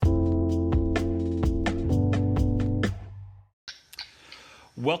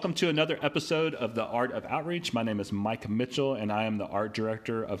Welcome to another episode of The Art of Outreach. My name is Mike Mitchell, and I am the art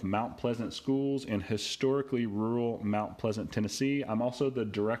director of Mount Pleasant Schools in historically rural Mount Pleasant, Tennessee. I'm also the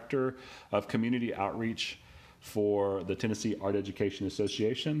director of community outreach for the Tennessee Art Education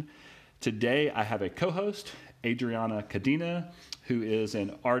Association. Today, I have a co-host, Adrianna Cadena, who is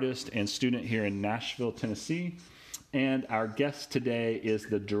an artist and student here in Nashville, Tennessee. And our guest today is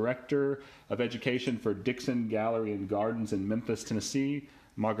the Director of Education for Dixon Gallery and Gardens in Memphis, Tennessee,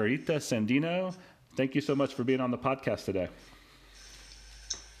 Margarita Sandino. Thank you so much for being on the podcast today.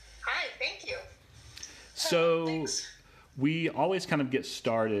 Hi, thank you. So we always kind of get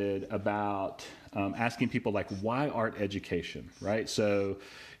started about asking people like, why art education, right? So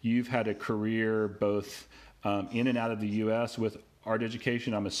you've had a career both in and out of the U.S. with art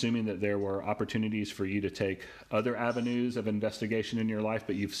education. I'm assuming that there were opportunities for you to take other avenues of investigation in your life,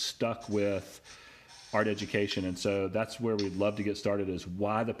 but you've stuck with art education. And so that's where we'd love to get started, is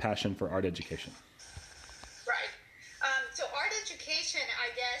why the passion for art education? Right. So art education,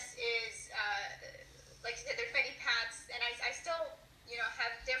 I guess, is, like you said, there's many paths, and I still,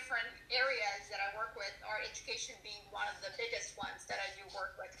 have different areas that I work with, art education being one of the biggest ones that I do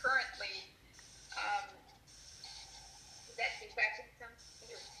work with currently. That feedback system?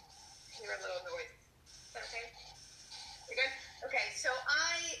 Hear a little noise. Is that okay? You're good? Okay, so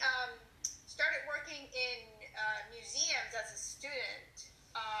I started working in museums as a student,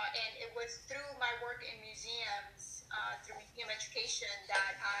 and it was through my work in museums, through museum education,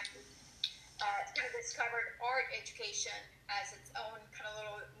 that I kind of discovered art education as its own kind of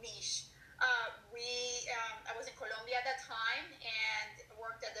little niche. I was in Colombia at that time and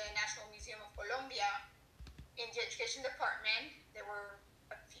worked at the National Museum of Colombia in the education department.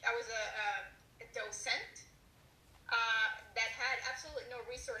 I was a docent that had absolutely no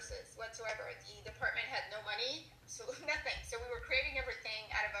resources whatsoever. The department had no money, absolutely nothing. So we were creating everything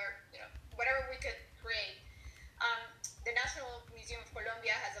out of our, whatever we could create. The National Museum of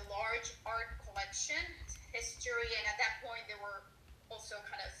Colombia has a large art collection, history, and at that point they were also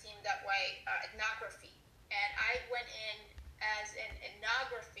kind of seen that way, ethnography. And I went in as an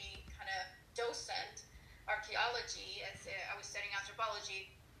ethnography kind of docent, archaeology, as I was studying anthropology,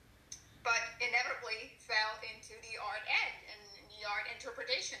 but inevitably fell into the art ed and the art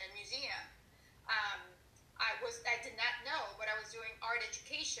interpretation and museum. I did not know, but I was doing art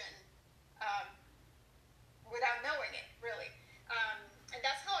education without knowing it, really. And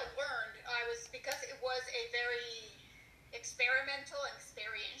that's how I learned. Because it was a very experimental and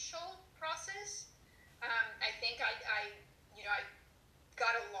experiential process. I think I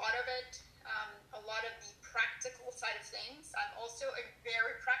got a lot of it. A lot of the practical side of things. I'm also a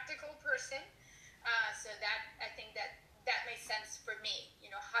very practical person, so that I think that makes sense for me.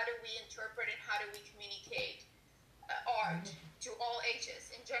 How do we interpret and how do we communicate art to all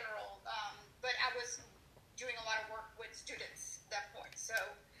ages in general? But I was doing a lot of work with students at that point, so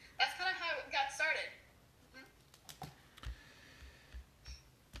that's kind of how it got started.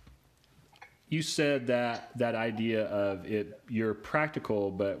 You said that idea of it, you're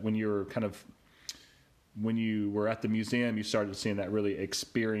practical, but when you were at the museum, you started seeing that really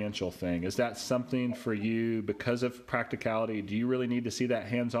experiential thing. Is that something for you because of practicality? Do you really need to see that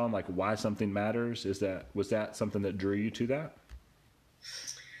hands-on, like why something matters? Was that something that drew you to that?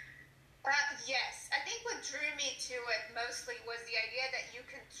 Yes. I think what drew me to it mostly was the idea that you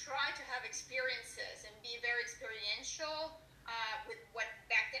can try to have experiences and be very experiential with what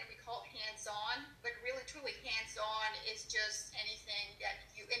back then we called hands-on, but really truly hands-on is just anything that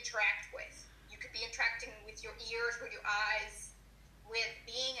you interact with. You could be interacting with your ears, with your eyes, with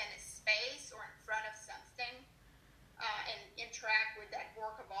being in a space or in front of something, and interact with that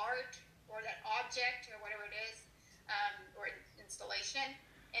work of art or that object or whatever it is, or installation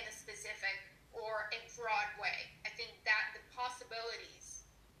in a specific or a broad way. I think that the possibilities,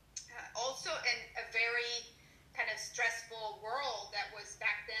 also in a very kind of stressful world that was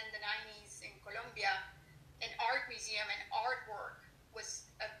back then, the 90s in Colombia, an art museum and artwork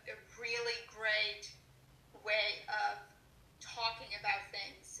was a really great way of talking about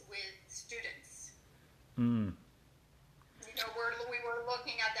things with students. Mm. We were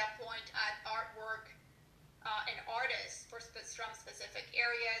looking at that point at artwork and artists from specific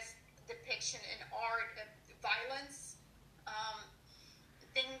areas, depiction in art of violence,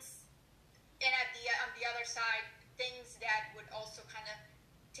 things. And on the other side, things that would also kind of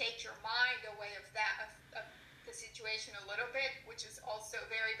take your mind away of the situation a little bit, which is also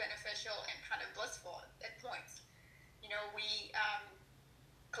very beneficial and kind of blissful at points.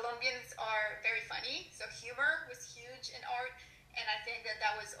 Colombians are very funny, so humor was huge in art, and I think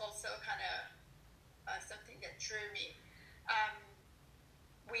that was also kind of something that drew me.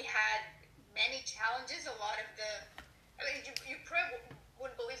 we had many challenges. A lot of you probably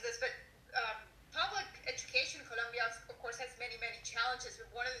wouldn't believe this, but public education in Colombia, of course, has many, many challenges. But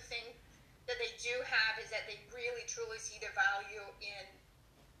one of the things that they do have is that they really, truly see the value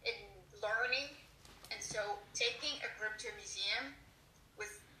in learning. And so taking a group to a museum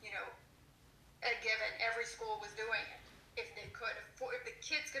was, a given. Every school was doing it. If they could afford, if the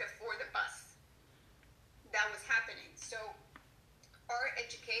kids could afford the bus, that was happening. So art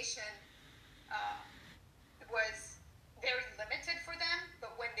education was very limited for them,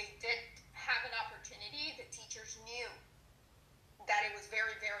 but when they did have an opportunity, the teachers knew that it was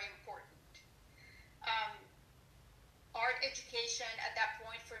very, very important. Art education at that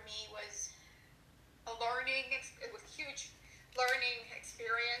point for me was it was huge learning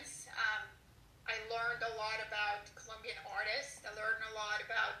experience. I learned a lot about Colombian artists. I learned a lot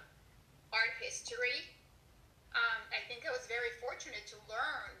about art history. I think I was very fortunate to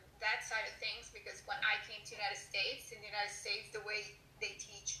learn that side of things because when I came to the United States, in the United States, the way they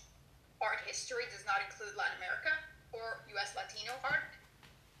teach art history does not include Latin America or U.S. Latino art.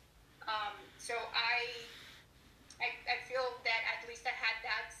 So I feel that at least I had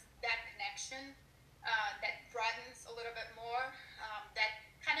that connection that broadens a little bit more, that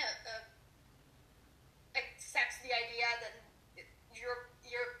kind of accepts the idea that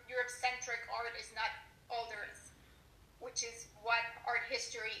your eccentric art is not all there is, which is what art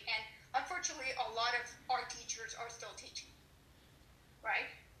history and unfortunately a lot of art teachers are still teaching, right?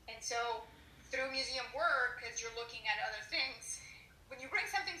 And so through museum work, as you're looking at other things, when you bring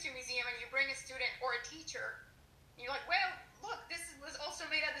something to a museum and you bring a student or a teacher, and you're like, well, look, this was also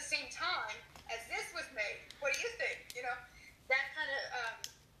made at the same time as this was made. What do you think? That kind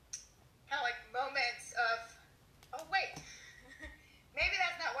of like moments of, oh wait, maybe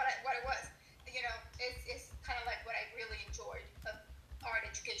that's not what it was. It's kind of like what I really enjoyed of art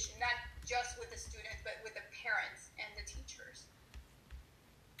education, not just with the students, but with the parents and the teachers.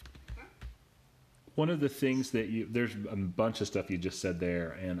 One of the things that there's a bunch of stuff you just said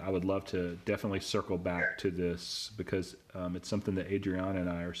there, and I would love to definitely circle back to this because it's something that Adrianna and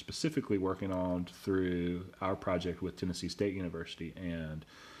I are specifically working on through our project with Tennessee State University and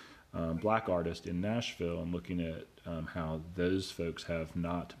Black artists in Nashville, and looking at how those folks have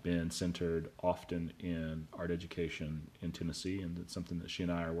not been centered often in art education in Tennessee, and it's something that she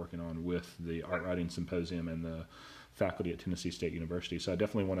and I are working on with the Art Writing Symposium and the faculty at Tennessee State University. So I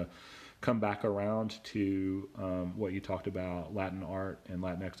definitely want to come back around to what you talked about, Latin art and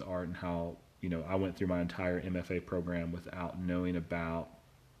Latinx art, and how I went through my entire MFA program without knowing about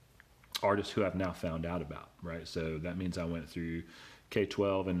artists who I've now found out about, right? So that means I went through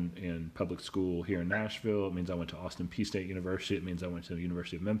K-12 in public school here in Nashville. It means I went to Austin Peay State University. It means I went to the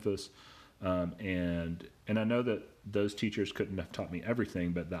University of Memphis. And I know that those teachers couldn't have taught me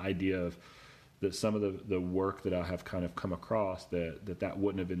everything, but the idea of that some of the work that I have kind of come across that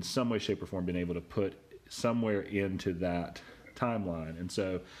wouldn't have in some way, shape, or form been able to put somewhere into that timeline. And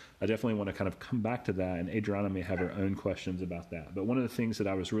so I definitely want to kind of come back to that, and Adrianna may have her own questions about that. But one of the things that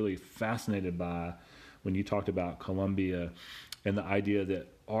I was really fascinated by when you talked about Colombia and the idea that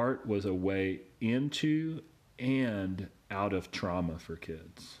art was a way into and out of trauma for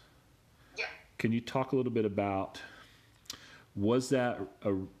kids. Yeah. Can you talk a little bit about, was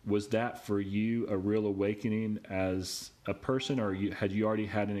that for you a real awakening as a person, or had you already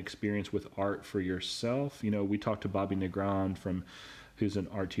had an experience with art for yourself? We talked to Bobby Negron who's an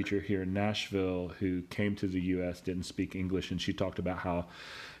art teacher here in Nashville, who came to the U.S., didn't speak English, and she talked about how,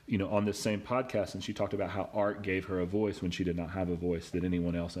 on this same podcast, and she talked about how art gave her a voice when she did not have a voice that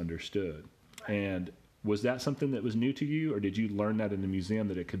anyone else understood. And was that something that was new to you, or did you learn that in the museum,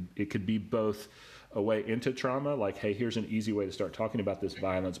 that it could be both a way into trauma, like, hey, here's an easy way to start talking about this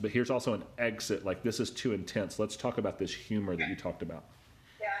violence, but here's also an exit, like, this is too intense, let's talk about this humor that you talked about?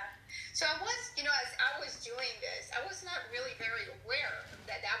 Yeah. So I was, as I was doing this, I was not really very aware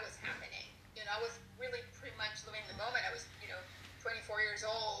that was happening. I was really pretty much living the moment. I was, 24 years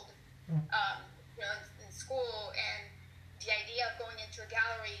old, in school, and the idea of going into a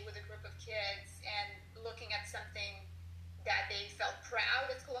gallery with a group of kids and looking at something that they felt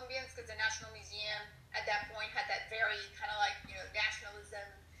proud as Colombians, because the National Museum at that point had that very kind of like, nationalism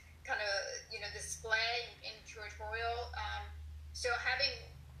kind of, display in curatorial. So having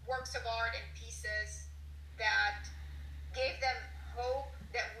works of art and pieces that gave them hope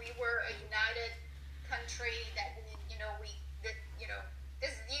that we were a united country, that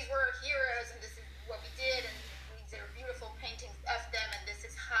these were heroes, and this is what we did, and these are beautiful paintings of them, and this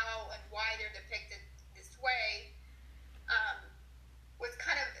is how and why they're depicted this way, was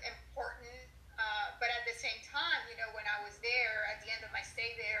kind of important. But at the same time, when I was there, at the end of my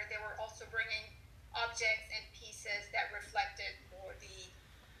stay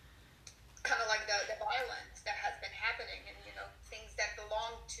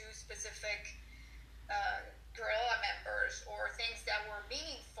specific guerrilla members or things that were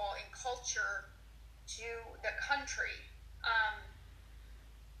meaningful in culture to the country.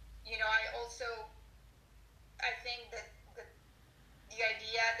 I think that the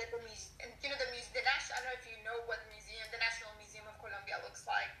idea that the national, I don't know if you know what the National Museum of Colombia looks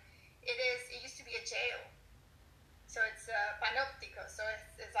like. It used to be a jail. So it's panoptico, so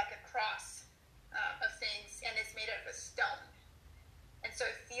it's like a cross of things, and it's made out of a stone. And so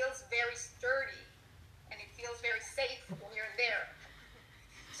it feels very sturdy, and it feels very safe when you're there.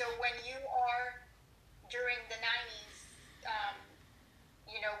 So when you are during the 90s,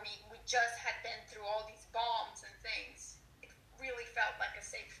 we just had been through all these bombs and things. It really felt like a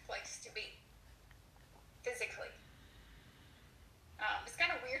safe place to be, physically. It's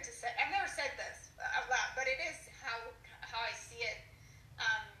kind of weird to say. I've never said this out loud, but it is how I see it.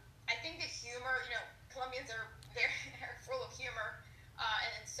 I think the humor, Colombians are full of humor,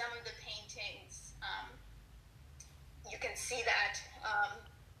 and in some of the paintings, you can see that.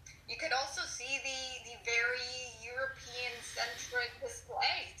 You could also see the very European-centric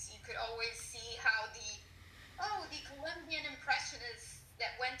displays. You could always see how the Colombian Impressionists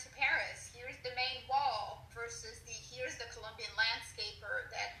that went to Paris, here's the main wall, versus here's the Colombian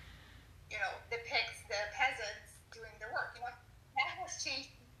landscaper that, depicts the peasants doing their work. That has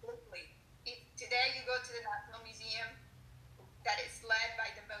changed completely. Today you go to the National Museum that is led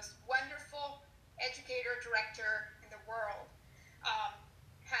by the most wonderful educator director in the world,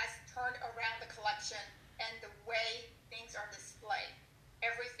 has turned around the collection and the way things are displayed.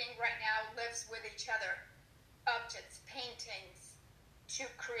 Everything right now lives with each other. Objects, paintings, to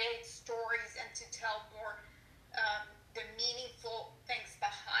create stories and to tell more the meaningful things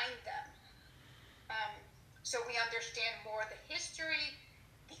behind them. So we understand more the history,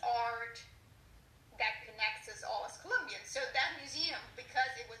 the art that connects us all as Colombians. So that museum,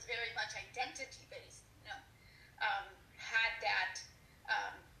 because it was very much identity-based, had that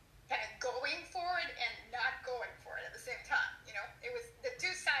kind of going for it and not going for it at the same time. It was the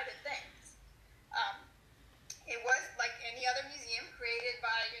two-sided things. It was like any other museum created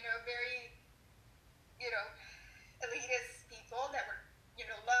by, very, elitist people that were,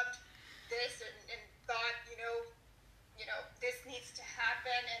 loved this and thought, this needs to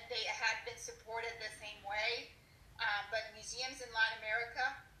happen, and they had been supported the same way. But museums in Latin America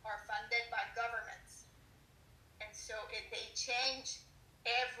are funded by governments. And so they change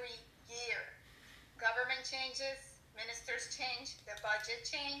every year. Government changes, ministers change, the budget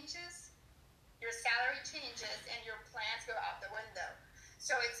changes, your salary changes, and your plans go out the window.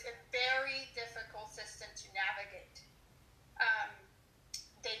 So it's a very difficult system to navigate.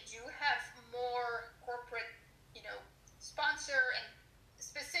 They do have more corporate, sponsor, and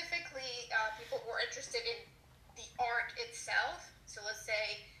specifically people who are interested in the art itself. So let's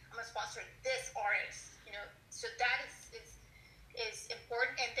say I'm going to sponsor this artist, so that is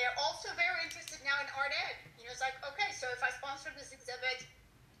important. And they're also very interested now in art ed. It's like, okay, so if I sponsor this exhibit,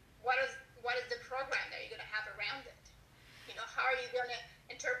 what is the program that you're going to have around it? How are you going to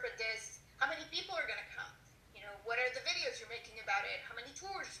interpret this? How many people are going to come? What are the videos you're making about it? How many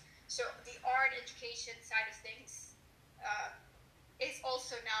tours? So the art education side of things is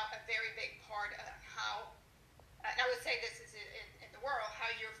also now a very big part of how, and I would say this is in the world, how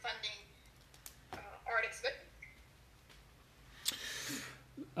you're funding art exhibits.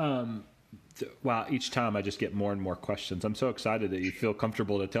 Wow, each time I just get more and more questions. I'm so excited that you feel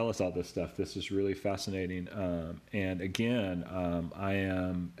comfortable to tell us all this stuff. This is really fascinating. And again, I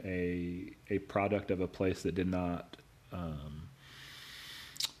am a product of a place that did not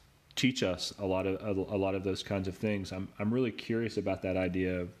teach us a lot of those kinds of things. I'm really curious about that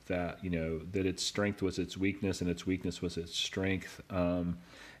idea of that, that its strength was its weakness and its weakness was its strength. And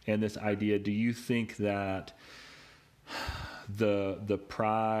this idea, do you think that the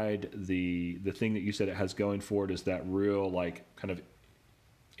pride, the thing that you said it has going for it is that real, like, kind of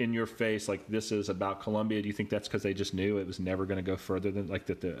in your face, like, this is about Colombia? Do you think that's because they just knew it was never going to go further than, like,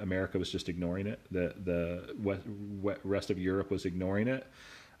 that America was just ignoring it, the rest of Europe was ignoring it?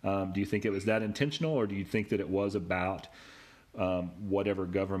 Do you think it was that intentional, or do you think that it was about whatever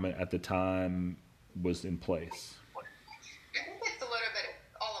government at the time was in place? I think it's a little bit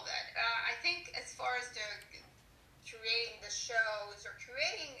of all of that. I think as far as creating the shows or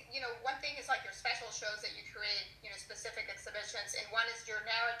creating, one thing is like your special shows that you create, specific exhibitions, and one is your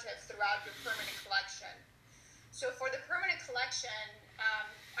narrative throughout your permanent collection. So for the permanent collection,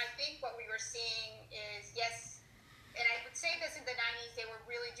 I think what we were seeing is, yes, and I would say this in the 90s, they were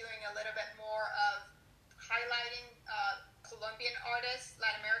really doing a little bit more of highlighting Colombian artists,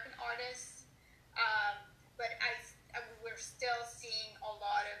 Latin American artists, but we're still seeing a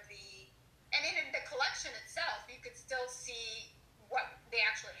lot of the and in the collection itself, you could still see what they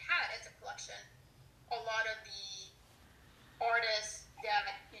actually had as a collection. A lot of the artists that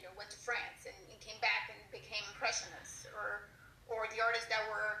went to France and came back and became impressionists, or the artists that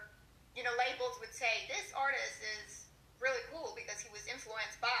were labels would say this artist is really cool because he was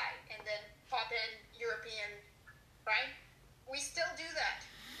influenced by, and then pop in European, right? We still do that.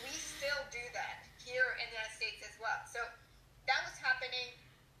 We still do that here in the United States as well. So that was happening.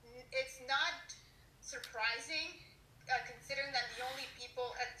 It's not surprising, considering that the only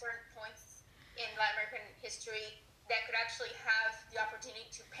people at certain points in Latin American history that could actually have the opportunity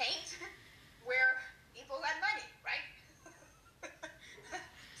to paint were people who had money, right?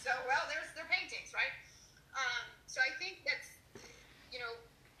 So, well, there's their paintings, right? So I think that's,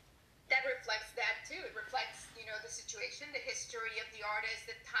 that reflects that too. It reflects, the situation, the history of the artist,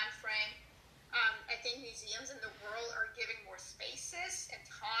 the time frame. I think museums in the world are giving more spaces and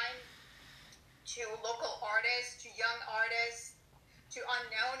time to local artists, to young artists, to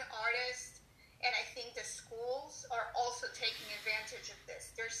unknown artists. And I think the schools are also taking advantage of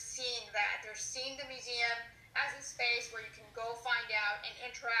this. They're seeing that. They're seeing the museum as a space where you can go find out and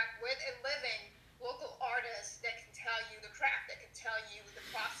interact with a living local artist that can tell you the craft, that can tell you the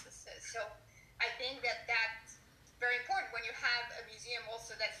processes. So I think that that's very important when you have a museum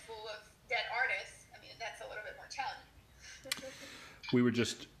also that's full of dead artists. I mean, that's a little bit more challenging. We were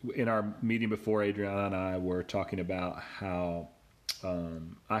just, in our meeting before, Adrianna and I were talking about how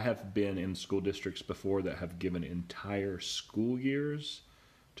I have been in school districts before that have given entire school years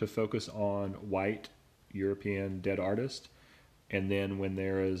to focus on white European dead artists. And then when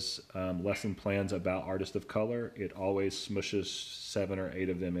there is lesson plans about artists of color, it always smushes 7 or 8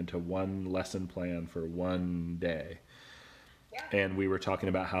 of them into one lesson plan for one day. Yeah. And we were talking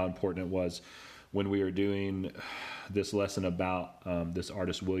about how important it was when we were doing this lesson about this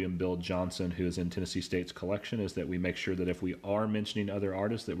artist, William Bill Johnson, who is in Tennessee State's collection, is that we make sure that if we are mentioning other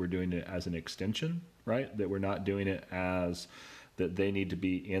artists, that we're doing it as an extension, right? That we're not doing it as that they need to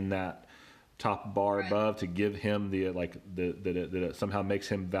be in that top bar above to give him that it somehow makes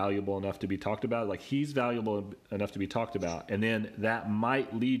him valuable enough to be talked about. Like, he's valuable enough to be talked about, and then that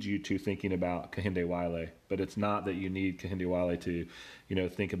might lead you to thinking about Kehinde Wiley, but it's not that you need Kehinde Wiley to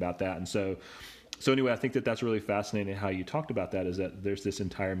think about that. And so anyway, I think that that's really fascinating how you talked about that, is that there's this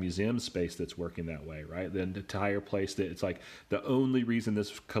entire museum space that's working that way, right? The entire place that it's like the only reason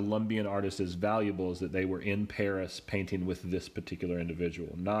this Colombian artist is valuable is that they were in Paris painting with this particular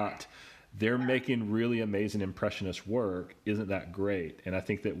individual, not they're making really amazing impressionist work. Isn't that great? And I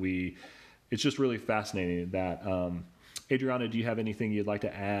think that it's just really fascinating that, Adrianna, do you have anything you'd like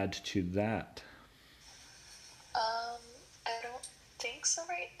to add to that? I don't think so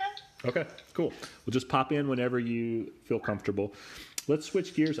right now. Okay, cool. Well, just pop in whenever you feel comfortable. Let's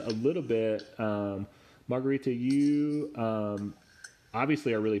switch gears a little bit. Margarita, you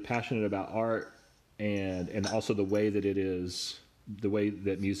obviously are really passionate about art and also the way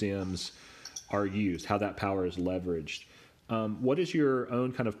that museums are used, how that power is leveraged. What is your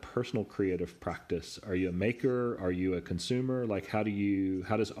own kind of personal creative practice? Are you a maker? Are you a consumer? Like, how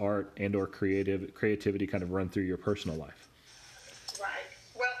does art and or creativity kind of run through your personal life? Right.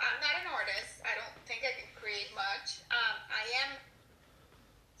 Well, I'm not an artist. I don't think I can create much. I am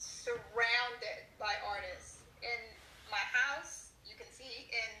surrounded by artists. In my house, you can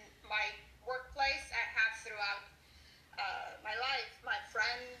see, in my workplace, I have throughout my life, my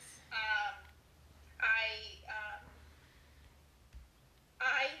friends.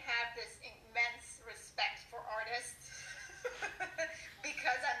 I have this immense respect for artists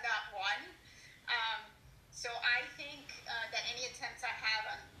because I'm not one. So I think that any attempts I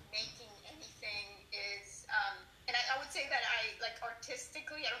have on making anything is, and I would say that I, like,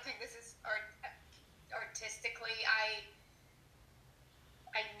 artistically, I don't think this is artistically, I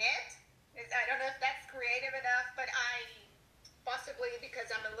knit. I don't know if that's creative enough, but possibly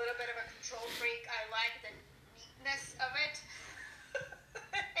because I'm a little bit of a control freak, I like the neatness of it,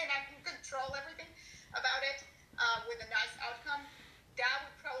 and I can control everything about it with a nice outcome. That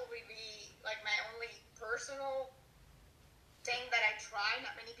would probably be like my only personal thing that I try.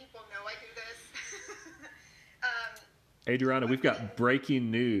 Not many people know I do this. Adrianna, we've got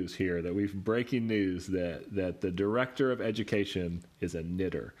breaking news here. Breaking news that the director of education is a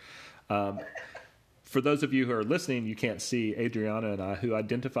knitter. For those of you who are listening, you can't see Adrianna and I, who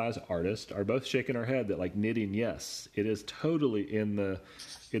identify as artists, are both shaking our head that, like, knitting, yes, it is totally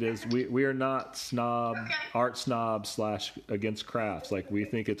we are not art snob / against crafts. Like, we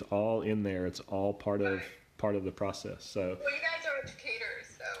think it's all in there. It's all part of the process. So. Well, you guys are educators,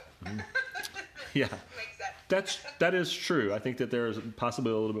 so. Yeah. Makes sense. that is true. I think that there is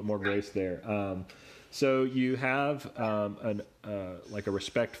possibly a little bit more grace there. So you have like a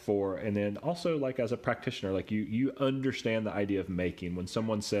respect for, and then also like as a practitioner, like you understand the idea of making. When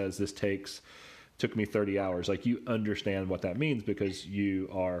someone says this took me 30 hours, like you understand what that means because you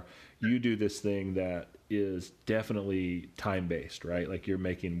do this thing that is definitely time based, right? Like you're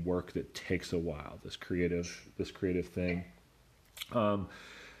making work that takes a while. This creative thing.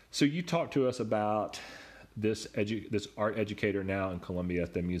 So you talked to us about this art educator now in Colombia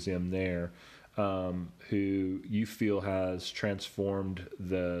at the museum there, who you feel has transformed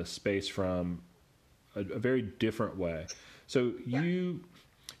the space from a very different way. So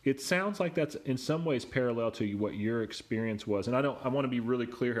it sounds like that's in some ways parallel to what your experience was. And I want to be really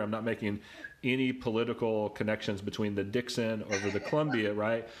clear here. I'm not making any political connections between the Dixon over the Columbia,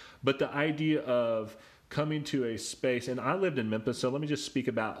 right? But the idea of coming to a space, and I lived in Memphis, so let me just speak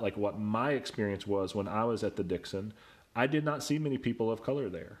about like what my experience was when I was at the Dixon. I did not see many people of color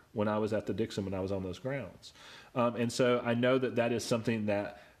there when I was at the Dixon, when I was on those grounds. And so I know that is something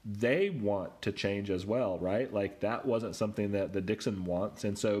that they want to change as well, right? Like that wasn't something that the Dixon wants.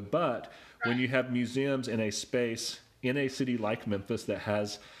 And so, but when you have museums in a space in a city like Memphis that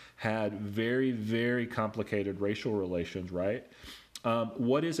has had very, very complicated racial relations, right?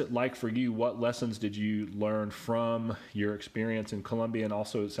 What is it like for you? What lessons did you learn from your experience in Colombia? And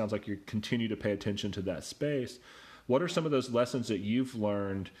also it sounds like you continue to pay attention to that space. What are some of those lessons that you've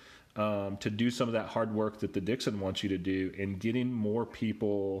learned to do some of that hard work that the Dixon wants you to do in getting more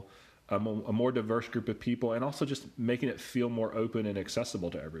people, a more diverse group of people, and also just making it feel more open and accessible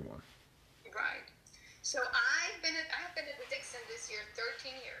to everyone? Right. So I have been at the Dixon this year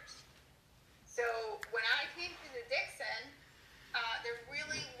 13 years. So when I came to the Dixon, there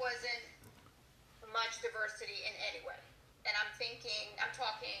really wasn't much diversity in any way. And I'm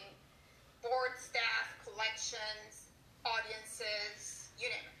talking board staff, collections, audiences, you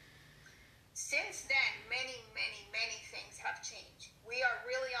name it. Since then, many, many, many things have changed. We are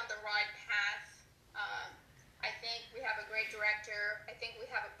really on the right path. I think we have a great director. I think we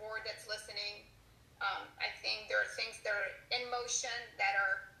have a board that's listening. I think there are things that are in motion that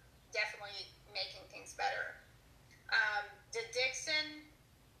are definitely making things better. The Dixon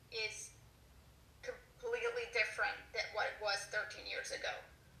is completely different than what it was 13 years ago.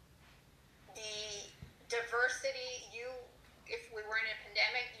 The diversity, if we were in a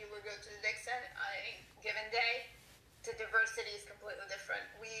pandemic, you would go to the Dixon on any given day. The diversity is completely different.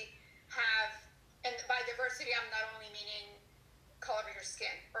 We have, and by diversity, I'm not only meaning color of your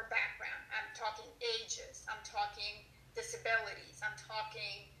skin or background. I'm talking ages. I'm talking disabilities. I'm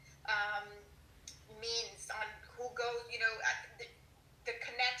talking means on who goes, the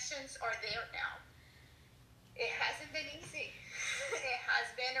connections are there now. It hasn't been easy. It has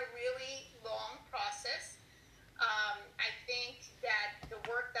been a really long process. I think that the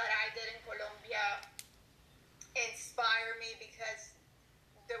work that I did in Colombia inspired me because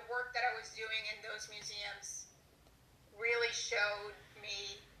the work that I was doing in those museums really showed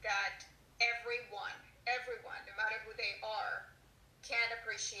me that everyone, no matter who they are, can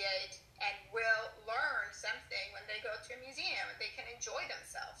appreciate and will learn something when they go to a museum. They can enjoy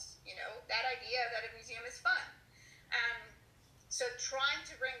themselves. That idea that a museum is fun. So trying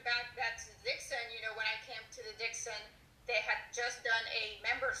to bring back that to the Dixon, when I came to the Dixon, they had just done a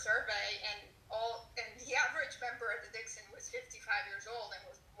member survey, and the average member at the Dixon was 55 years old and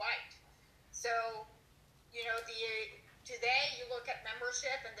was white. So, today you look at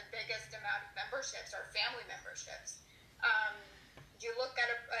membership, and the biggest amount of memberships are family memberships. You look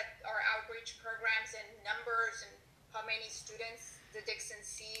at our outreach programs and numbers and how many students the Dixon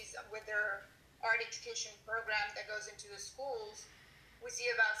sees with their art education program that goes into the schools. We see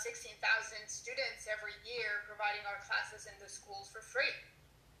about 16,000 students every year providing our classes in the schools for free.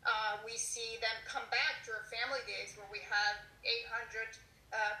 We see them come back to our family days where we have 800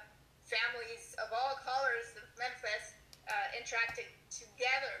 families of all colors of Memphis interacting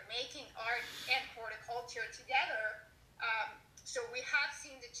together, making art and horticulture together. So we have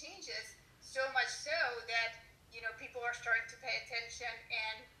seen the changes, so much so that people are starting to pay attention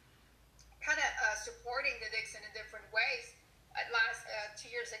and kind of supporting the Dixon in different ways. At last, 2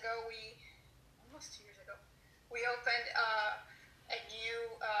 years ago, we opened a new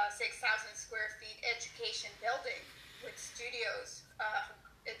 6,000 square feet education building with studios,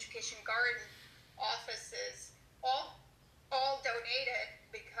 education garden, offices, all donated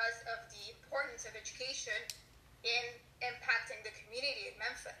because of the importance of education in impacting the community in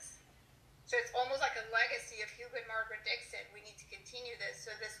Memphis. So it's almost like a legacy of Hugh and Margaret Dixon. We need to continue this.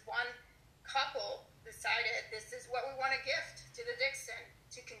 So this one couple decided this is what we want to gift to the Dixon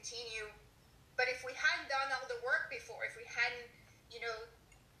to continue But if we hadn't done all the work before, if we hadn't,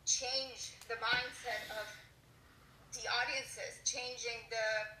 changed the mindset of the audiences, changing the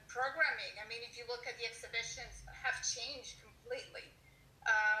programming. I mean, if you look at the exhibitions, have changed completely.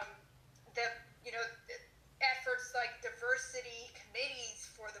 The efforts like diversity committees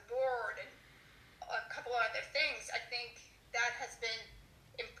for the board and a couple of other things, I think that has been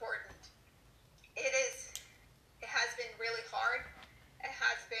important. It has been really hard. It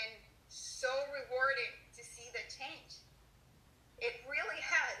has been so rewarding to see the change. It really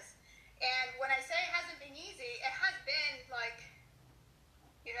has. And when I say it hasn't been easy, it has been like,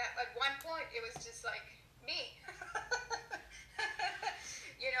 at one point it was just like me.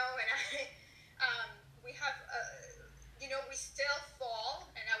 And we have, we still fall,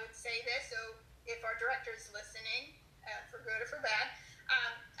 and I would say this, so if our director is listening, for good or for bad,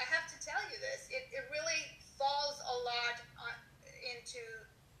 I have to tell you this, it really falls a lot into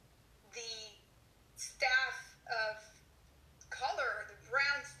the staff of color, the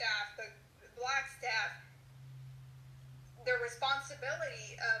brown staff, the black staff, the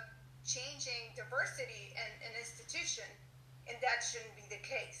responsibility of changing diversity in an institution, and that shouldn't be the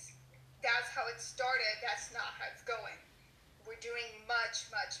case. That's how it started. That's not how it's going. We're doing much,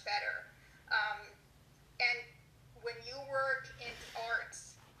 much better. And when you work in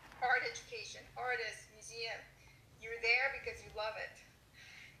arts, art education, artists, museum, you're there because you love it.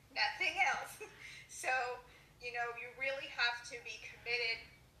 Nothing else. So, you really have to be committed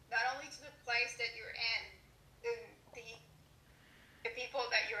not only to the place that you're in, the people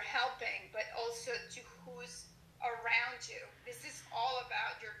that you're helping, but also to who's around you. This is all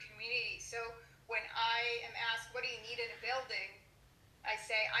about your community. So when I am asked, what do you need in a building? I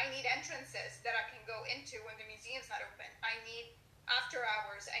say, I need entrances that I can go into when the museum's not open. I need after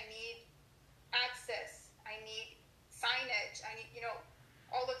hours. I need access. I need signage. I need,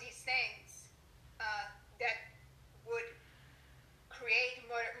 all of these things that would create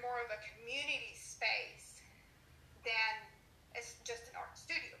more of a community space than it's just an art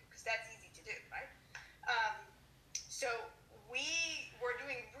studio, because that's easy to do, right? So we were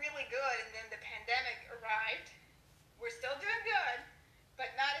doing really good, and then the pandemic arrived. We're still doing good,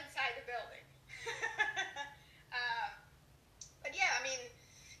 but not inside the building. But yeah, I mean,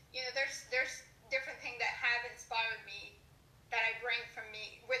 there's different things that have inspired me that I bring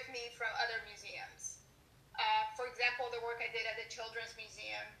with me from other museums. For example, the work I did at the Children's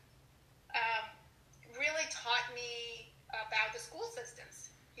Museum really taught me about the school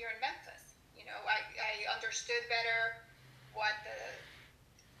systems here in Memphis. I understood better what the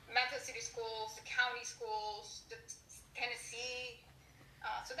Memphis City schools, the county schools, the Tennessee.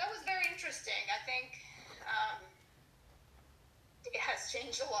 So that was very interesting. I think it has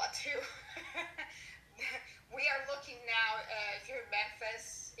changed a lot too. We are looking now, if you're in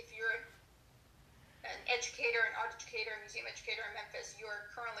Memphis, if you're an educator, an art educator, a museum educator in Memphis, you're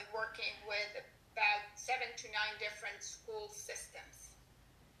currently working with about 7 to 9 different school systems.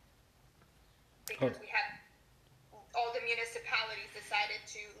 Because we have all the municipalities decided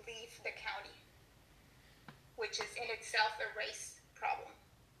to leave the county, which is in itself a race problem.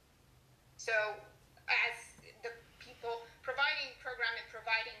 So as the people providing programming,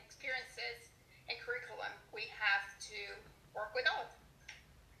 providing experiences and curriculum, we have to work with all of them.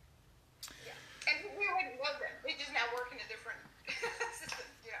 Yeah. And we wouldn't love them. They just now work in a different system,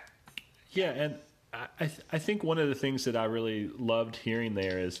 Yeah, and I think one of the things that I really loved hearing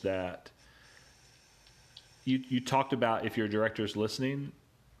there is that you talked about if your director's listening,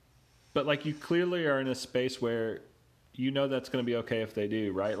 but like you clearly are in a space where that's going to be okay if they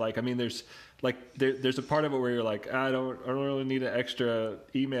do, right? Like, I mean, there's a part of it where you're like, I don't really need an extra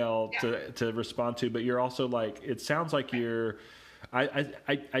email to respond to, but you're also like, it sounds like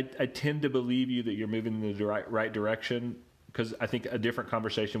I tend to believe you that you're moving in the right direction, because I think a different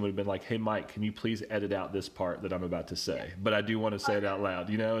conversation would have been like, hey, Mike, can you please edit out this part that I'm about to say? But I do want to say it out loud,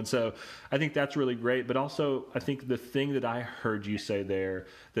 And so I think that's really great. But also, I think the thing that I heard you say there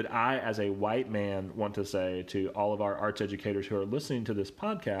that I, as a white man, want to say to all of our arts educators who are listening to this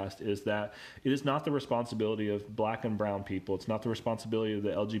podcast is that it is not the responsibility of black and brown people. It's not the responsibility of the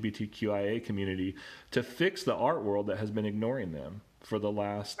LGBTQIA community to fix the art world that has been ignoring them for the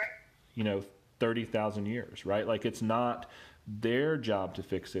last, 30,000 years, right? Like, it's not their job to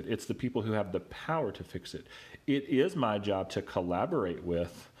fix it. It's the people who have the power to fix it. It is my job to collaborate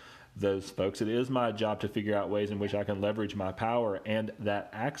with those folks. It is my job to figure out ways in which I can leverage my power and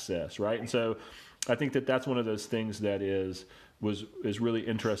that access, right? And so I think that that's one of those things that is really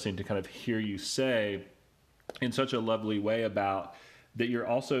interesting to kind of hear you say in such a lovely way about that you're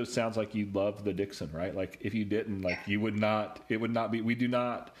also sounds like you love the Dixon, right? Like if you didn't, like you would not, it would not be, we do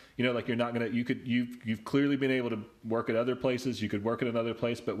not, you know, like you're not going to, you've clearly been able to work at other places. You could work at another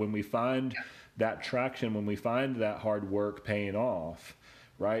place, but when we find that traction, when we find that hard work paying off,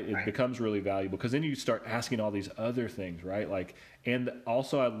 right, it becomes really valuable, because then you start asking all these other things, right? Like, and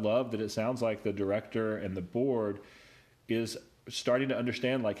also I love that it sounds like the director and the board is starting to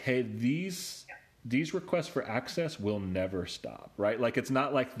understand, like, hey, these requests for access will never stop, right? Like, it's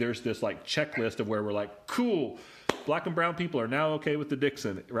not like there's this like checklist of where we're like, cool, Black and brown people are now okay with the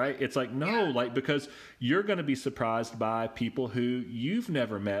Dixon, right? It's like, no, like, because you're going to be surprised by people who you've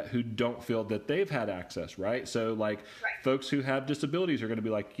never met who don't feel that they've had access, right? So like folks who have disabilities are going to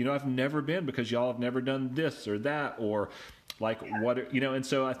be like, you know, I've never been because y'all have never done this or that, or like what, you know. And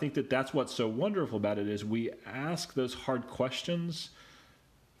so I think that that's what's so wonderful about it, is we ask those hard questions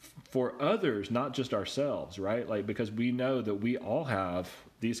for others, not just ourselves, right? Like, because we know that we all have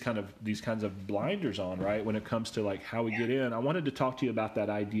these kinds of blinders on, right, when it comes to like how we get in. I wanted to talk to you about that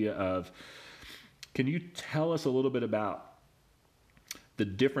idea of, can you tell us a little bit about the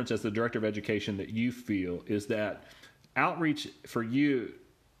difference as the director of education that you feel is that outreach for you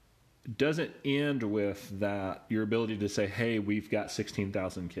doesn't end with that, your ability to say, hey, we've got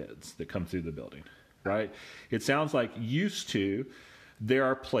 16,000 kids that come through the building, right? It sounds like used to, there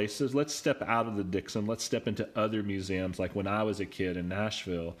are places, let's step out of the Dixon, let's step into other museums. Like when I was a kid in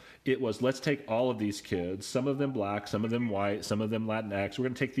Nashville, it was, let's take all of these kids, some of them Black, some of them white, some of them Latinx. We're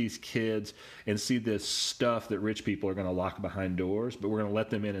going to take these kids and see this stuff that rich people are going to lock behind doors, but we're going to let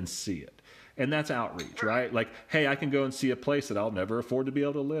them in and see it. And that's outreach, right? Like, hey, I can go and see a place that I'll never afford to be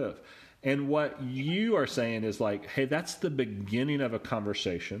able to live. And what you are saying is like, hey, that's the beginning of a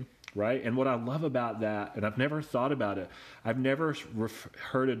conversation, right? And what I love about that, and I've never thought about it, I've never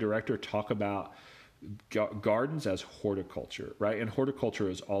heard a director talk about gardens as horticulture, right? And horticulture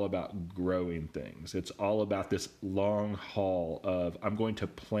is all about growing things. It's all about this long haul of, I'm going to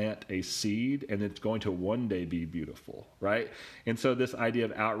plant a seed and it's going to one day be beautiful, right? And so this idea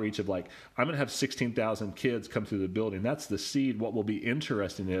of outreach of like, I'm going to have 16,000 kids come through the building. That's the seed. What will be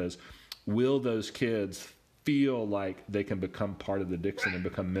interesting is, will those kids feel like they can become part of the Dixon and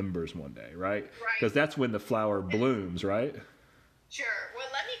become members one day, right? Because that's when the flower blooms, right? Sure. Well,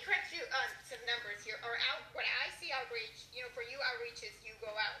 let me correct you on some numbers here. When I see outreach, you know, for you, outreach is you go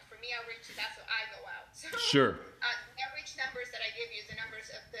out. For me, outreach is that's what I go out. So, sure. Outreach numbers that I give you is the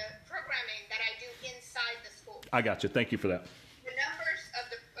numbers of the programming that I do inside the school. I got you. Thank you for that. The numbers of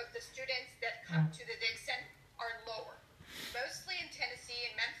the students that come to the Dixon are lower, mostly in Tennessee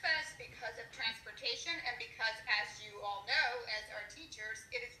and Memphis because of transportation, and because, as you all know, as our teachers,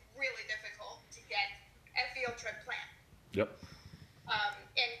 it is really difficult to get a field trip plan. Yep.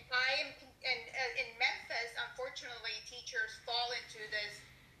 And in Memphis, unfortunately, teachers fall into this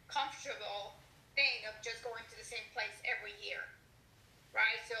comfortable thing of just going to the same place every year,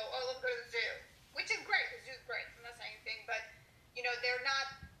 right? So, oh, let's go to the zoo, which is great. The zoo's great. I'm not saying anything, but you know, they're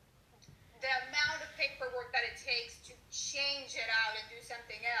not. The amount of paperwork that it takes to change it out and do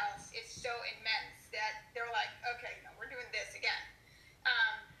something else is so immense that they're like, okay, no, we're doing this again.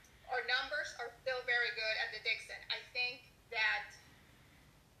 Our numbers are still very good at the Dixon. I think that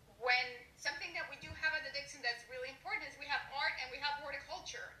when something that we do have at the Dixon that's really important is we have art and we have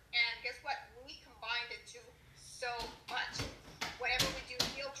horticulture. And guess what? We combined it to so much. Whenever we do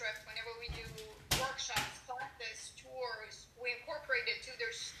field trips, whenever we do workshops, classes, tours, we incorporate it too.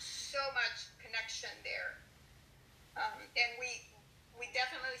 There's so much connection there. And we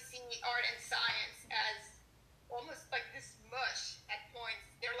definitely see art and science as almost like this mush at points.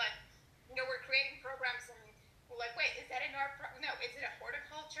 They're like, you know, we're creating programs and we're like, wait, is that an art no, is it a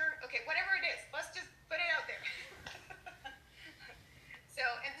horticulture? Okay, whatever it is, let's just put it out there. So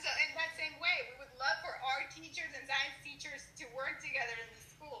in that same way, we would love for art teachers and science teachers to work together in the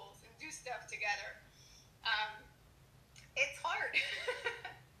schools and do stuff together. It's hard.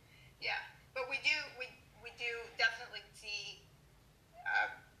 Yeah, but we do definitely see,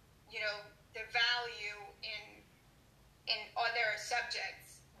 you know, the value in other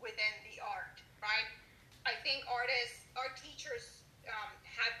subjects within the art, right? I think art teachers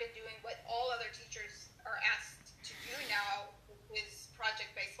have been doing what all other teachers are asked to do now, is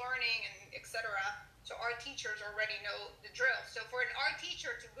project-based learning and etc. So our teachers already know the drill. So for an art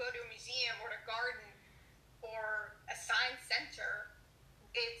teacher to go to a museum or a garden or a science center,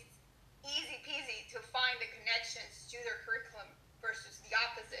 it's easy peasy to find the connections to their curriculum versus the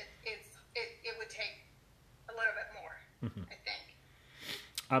opposite. It would take a little bit more, I think.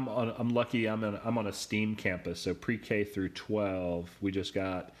 I'm lucky. I'm on a STEAM campus, so pre-K through 12. We just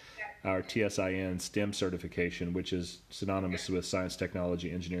got our TSIN STEM certification, which is synonymous with science,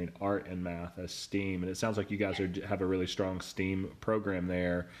 technology, engineering, art, and math as STEAM. And it sounds like you guys have a really strong STEAM program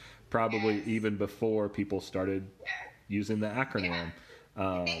there, probably even before people started using the acronym.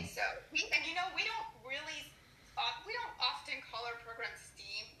 I think so. And we don't really, we don't often call our program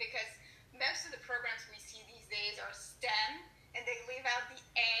STEAM because most of the programs we see these days are STEM, and they leave out the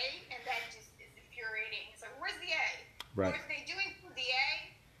A, and that just is infuriating. So where's the A? Right. Or if they do include the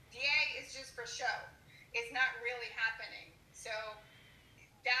A is just for show. It's not really happening. So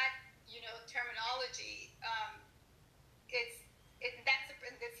that, terminology, this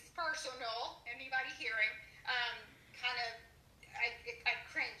is personal, anybody hearing, I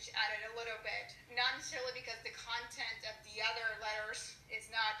cringe at it a little bit. Not necessarily because the content of the other letters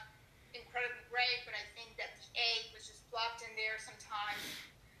is not incredibly great, but I think that the A was just plopped in there sometimes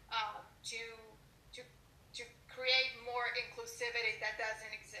to create more inclusivity that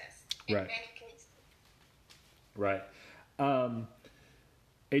doesn't exist in many cases. Right.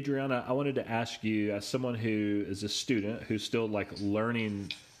 Adrianna, I wanted to ask you, as someone who is a student who's still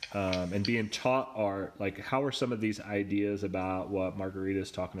learning and being taught art, how are some of these ideas about what Margarita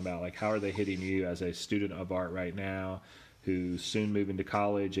is talking about? How are they hitting you as a student of art right now, who's soon moving to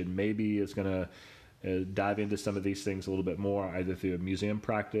college and maybe is going to dive into some of these things a little bit more, either through a museum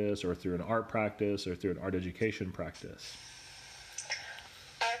practice or through an art practice or through an art education practice?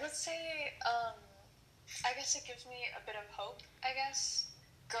 I would say, I guess it gives me a bit of hope, I guess.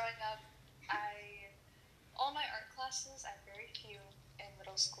 Growing up, all my art classes, I had very few in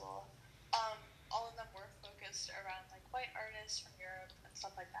middle school. All of them were focused around white artists from Europe and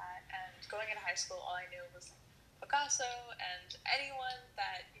stuff like that. And going into high school, all I knew was Picasso and anyone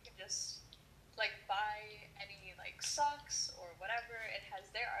that you can just buy any socks or whatever. It has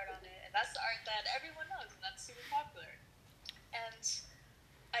their art on it, and that's the art that everyone knows, and that's super popular. And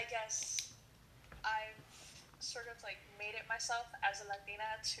I guess I've sort of made it myself as a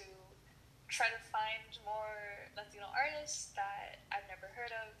Latina to try to find more Latino artists that I've never heard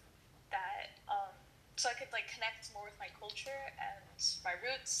of, that so I could connect more with my culture and my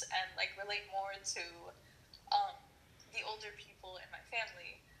roots and relate more to the older people in my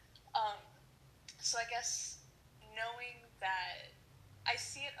family. So I guess knowing that I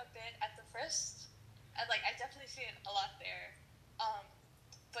see it a bit at the Frist, and I definitely see it a lot there.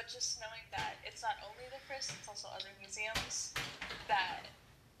 But just knowing that it's not only the Frist, it's also other museums that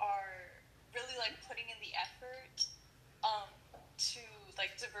are really putting in the effort to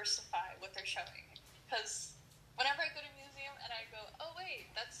diversify what they're showing. Because whenever I go to a museum and I go, oh wait,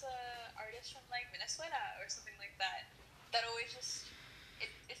 that's an artist from Venezuela or something like that, that always just it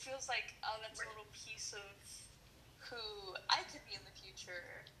feels oh, that's a little piece of who I could be in the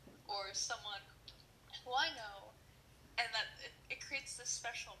future, or someone who I know. And that it creates this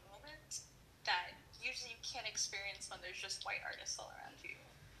special moment that usually you can't experience when there's just white artists all around you,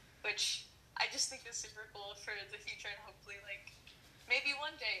 which I just think is super cool for the future. And hopefully maybe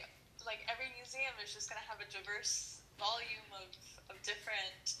one day every museum is just going to have a diverse volume of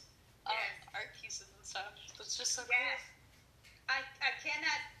different art pieces and stuff. It's just so cool. I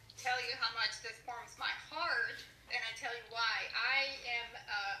cannot tell you how much this warms my heart, and I tell you why. I am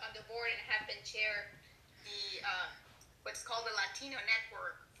on the board and have been chair the what's called the Latino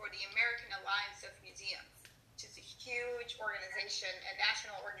Network for the American Alliance of Museums, which is a huge organization, a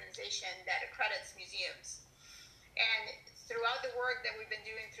national organization that accredits museums. And throughout the work that we've been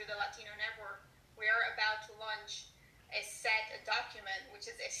doing through the Latino Network, we are about to launch a document, which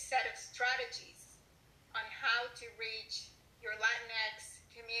is a set of strategies on how to reach your Latinx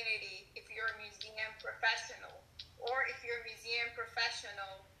community if you're a museum professional, or if you're a museum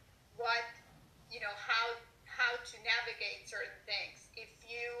professional, how to navigate certain things. If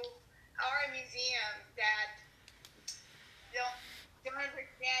you are a museum that don't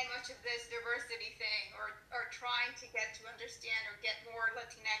understand much of this diversity thing, or trying to get to understand or get more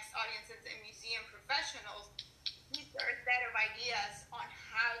Latinx audiences and museum professionals, these are a set of ideas on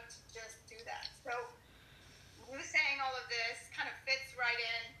how to just do that. So you saying all of this kind of fits right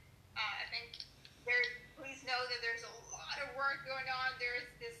in. I think please know that there's a lot of work going on. There's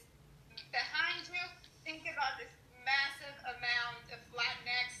this behind you. Think about this massive amount of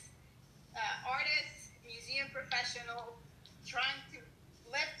Latinx artists, museum professionals, trying to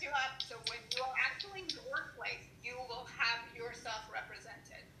lift you up so when you're actually in the workplace, you will have yourself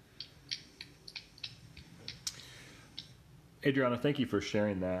represented. Adrianna, thank you for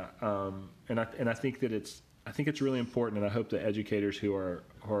sharing that. And I think that it's really important, and I hope that educators who are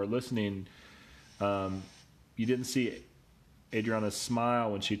listening, you didn't see Adrianna's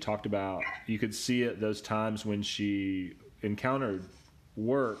smile when she talked about, you could see it those times when she encountered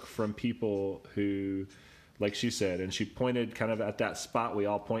work from people who, like she said, and she pointed kind of at that spot we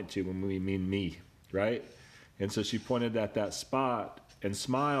all point to when we mean me, right? And so she pointed at that spot and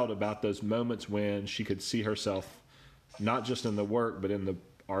smiled about those moments when she could see herself not just in the work, but in the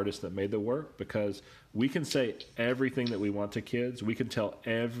artist that made the work. Because we can say everything that we want to kids. We can tell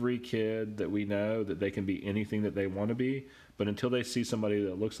every kid that we know that they can be anything that they want to be. But until they see somebody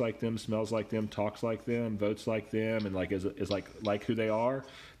that looks like them, smells like them, talks like them, votes like them, and like is like who they are,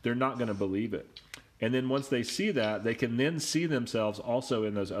 they're not going to believe it. And then once they see that, they can then see themselves also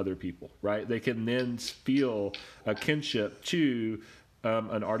in those other people, right? They can then feel a kinship to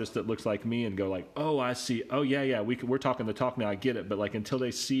an artist that looks like me and go like, oh, I see. Oh, yeah, we're talking the talk now. I get it. But like until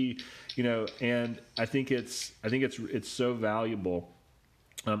they see, and I think it's so valuable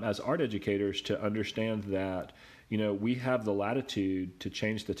as art educators to understand that, we have the latitude to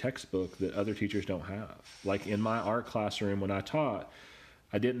change the textbook that other teachers don't have. Like in my art classroom when I taught,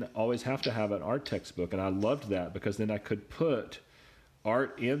 I didn't always have to have an art textbook, and I loved that because then I could put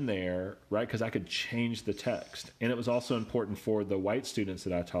art in there, right? Because I could change the text. And it was also important for the white students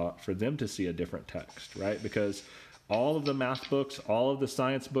that I taught for them to see a different text, right? Because all of the math books, all of the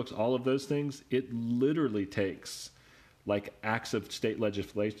science books, all of those things, it literally takes like acts of state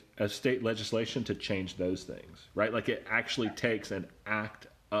legislation to change those things, right? Like it actually takes an act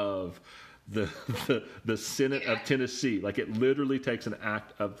of the Senate of Tennessee. Like it literally takes an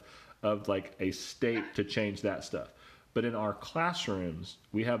act of like a state to change that stuff. But in our classrooms,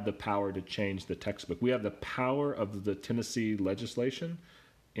 we have the power to change the textbook. We have the power of the Tennessee legislation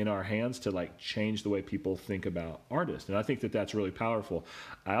in our hands to like change the way people think about artists. And I think that that's really powerful.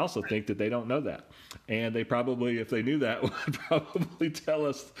 I also think that they don't know that. And they probably, if they knew that, would probably tell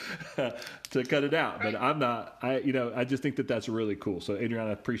us to cut it out. But I'm not, I just think that that's really cool. So Adrianna,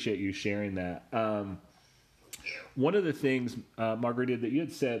 I appreciate you sharing that. One of the things, Margarita, that you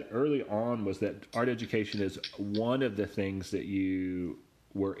had said early on was that art education is one of the things that you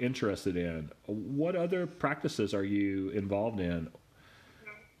were interested in. What other practices are you involved in?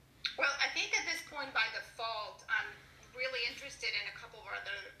 Well, I think at this point, by default, I'm really interested in a couple of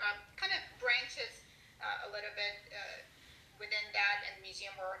other kind of branches a little bit within that, and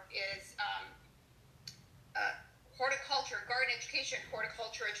museum work is horticulture, garden education,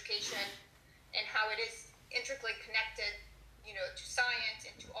 horticulture education, and how it is intricately connected, to science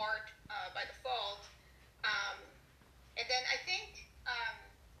and to art by default. And then I think,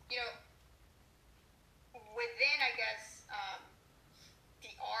 within, I guess,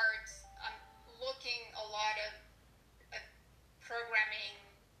 the arts, I'm looking a lot of programming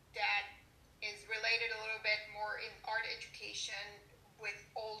that is related a little bit more in art education with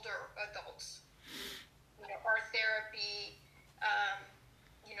older adults. Art therapy,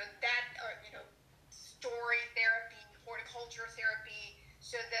 story therapy, horticulture therapy.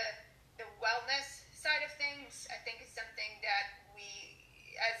 So the wellness side of things, I think, is something that we,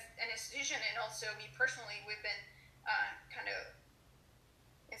 as an institution, and also me personally, we've been kind of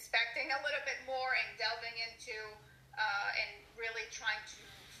inspecting a little bit more and delving into and really trying to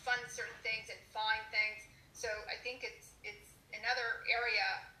fund certain things and find things. So I think it's another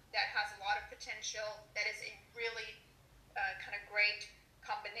area that has a lot of potential, that is a really kind of great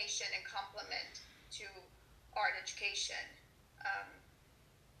combination and complement to art education.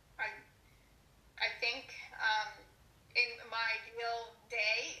 I think in my ideal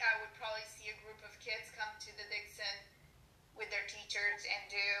day, I would probably see a group of kids come to the Dixon with their teachers and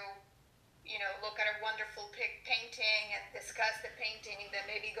do, look at a wonderful painting and discuss the painting, and then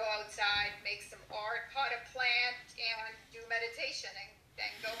maybe go outside, make some art, pot a plant, and do meditation, and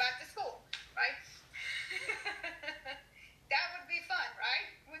then go back to school, right? That would be fun, right?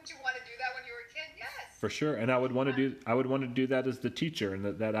 Wouldn't you want to do that when you were a kid? Yes. For sure. And I would want to do that as the teacher, and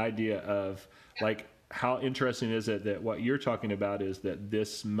that idea of like, how interesting is it that what you're talking about is that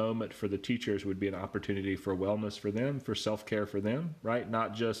this moment for the teachers would be an opportunity for wellness for them, for self-care for them, right?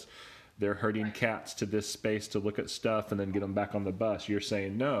 Not just they're herding cats to this space to look at stuff and then get them back on the bus. You're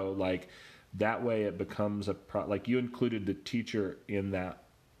saying no, like that way it becomes like you included the teacher in that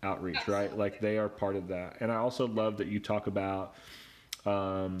outreach, Absolutely. right? Like they are part of that. And I also love that you talk about,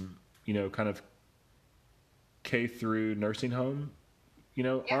 kind of K through nursing home,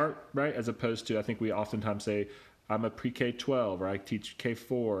 art, right? As opposed to, I think we oftentimes say, I'm a pre-K-12, or I teach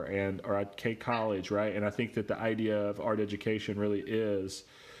K4 or I K college, right? And I think that the idea of art education really is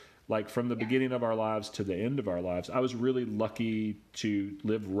like from the beginning of our lives to the end of our lives. I was really lucky to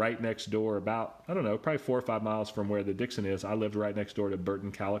live right next door, about, I don't know, probably 4 or 5 miles from where the Dixon is. I lived right next door to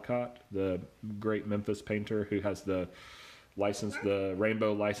Burton Callicott, the great Memphis painter who has the license, the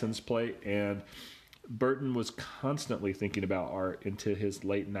rainbow license plate. And Burton was constantly thinking about art into his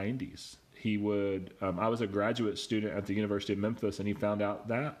late 90s. He would, I was a graduate student at the University of Memphis, and he found out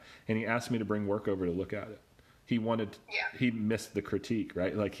that, and he asked me to bring work over to look at it. He wanted, he missed the critique,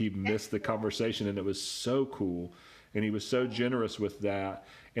 right? Like he missed the conversation, and it was so cool. And he was so generous with that.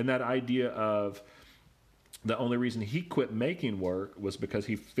 And that idea of the only reason he quit making work was because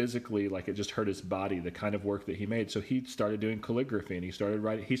he physically, like it just hurt his body, the kind of work that he made. So he started doing calligraphy, and he started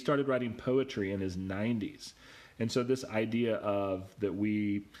writing poetry in his 90s. And so this idea of that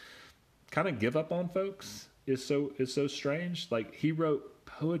we kind of give up on folks is so strange. Like he wrote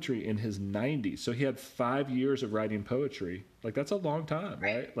poetry in his 90s. So he had 5 years of writing poetry. Like that's a long time,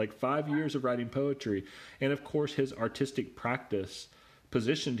 right? Like 5 years of writing poetry. And of course his artistic practice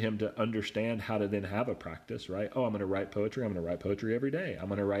positioned him to understand how to then have a practice, right? Oh, I'm going to write poetry. I'm going to write poetry every day. I'm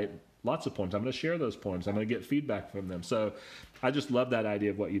going to write lots of poems. I'm going to share those poems. I'm going to get feedback from them. So I just love that idea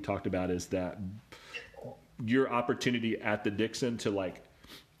of what you talked about, is that your opportunity at the Dixon to, like,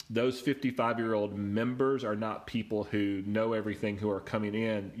 those 55-year-old members are not people who know everything who are coming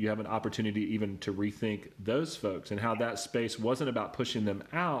in. You have an opportunity even to rethink those folks and how that space wasn't about pushing them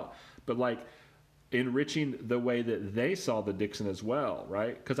out, but like enriching the way that they saw the Dixon as well,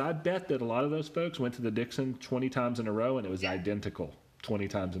 right? Because I bet that a lot of those folks went to the Dixon 20 times in a row, and it was identical 20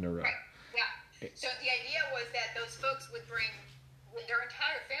 times in a row. Right. Yeah. So the idea was that those folks would bring their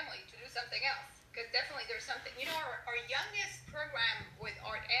entire family to do something else. Because definitely there's something, you know, our youngest program with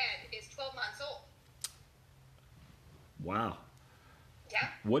Art Ed is 12 months old. Wow.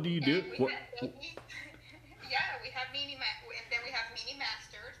 Yeah. What do you do? We have and then we have mini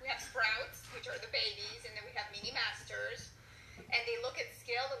masters. We have sprouts, which are the babies, and then we have mini masters. And they look at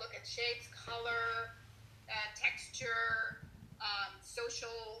scale, they look at shapes, color, texture,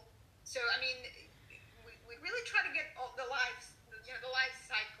 social. So, I mean, we really try to get all the life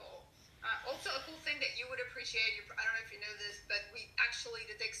cycle. Also, a cool thing that you would appreciate, I don't know if you know this, but we actually,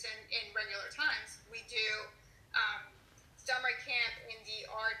 the Dixon, in regular times, we do summer camp in the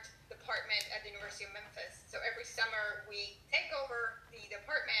art department at the University of Memphis. So every summer, we take over the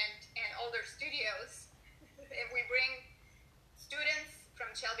department and all their studios, and we bring students from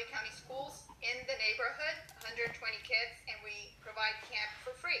Shelby County schools in the neighborhood, 120 kids, and we provide camp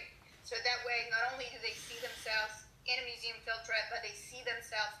for free. So that way, not only do they see themselves in a museum field trip, but they see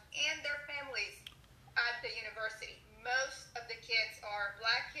themselves and their families at the university. Most of the kids are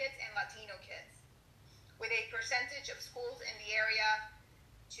Black kids and Latino kids, with a percentage of schools in the area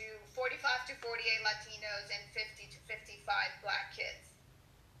to 45 to 48 Latinos and 50 to 55 Black kids.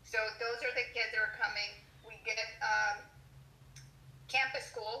 So those are the kids that are coming. We get campus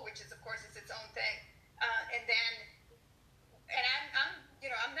school, which is, of course, is its own thing.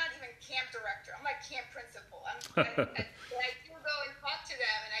 I'm not even camp director. I'm like camp principal. I do go and talk to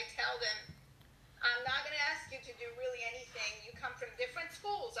them, and I tell them, I'm not going to ask you to do really anything. You come from different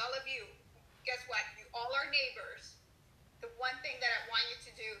schools, all of you. Guess what? You all are neighbors. The one thing that I want you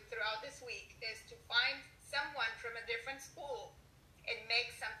to do throughout this week is to find someone from a different school and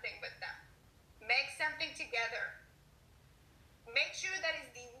make something with them. Make something together. Make sure that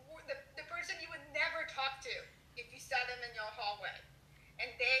is the person you would never talk to if you saw them in your hallway. And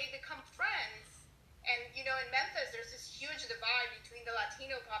they become friends. And, you know, in Memphis, there's this huge divide between the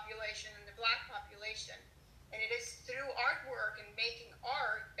Latino population and the Black population. And it is through artwork and making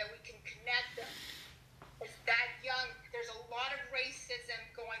art that we can connect them. It's that young. There's a lot of racism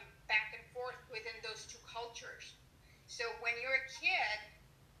going back and forth within those two cultures. So when you're a kid,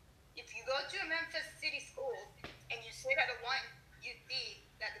 if you go to a Memphis city school and you sit at a line, you see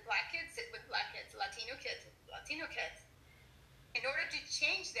that the Black kids sit with Black kids, Latino kids with Latino kids. In order to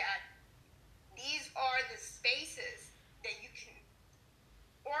change that, these are the spaces that you can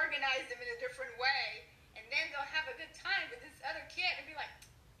organize them in a different way, and then they'll have a good time with this other kid and be like,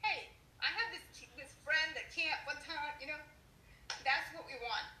 hey, I have this friend that can't one time, you know. That's what we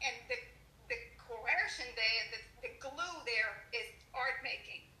want. And the coercion there, the glue there is art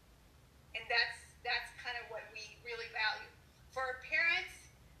making. And that's kind of what we really value. For our parents,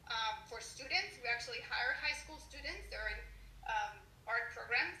 for students, we actually hire high school students. They're in art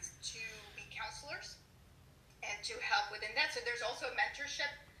programs to be counselors and to help within that. So there's also a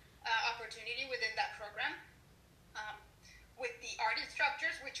mentorship opportunity within that program with the art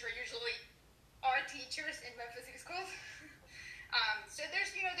instructors, which are usually art teachers in Memphis City Schools. So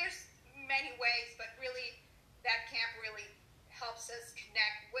there's many ways, but really that camp really helps us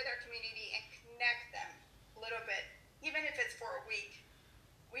connect with our community and connect them a little bit, even if it's for a week.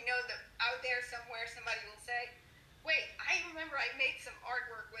 We know that out there somewhere somebody will say, wait, I remember I made some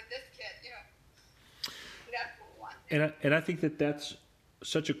artwork with this kid, you know. That's what we want. And I think that that's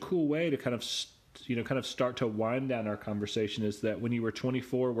such a cool way to kind of start to wind down our conversation, is that when you were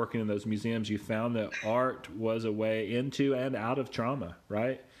 24 working in those museums, you found that art was a way into and out of trauma,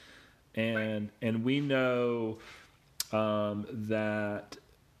 right? And we know that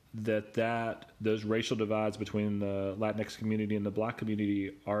those racial divides between the Latinx community and the Black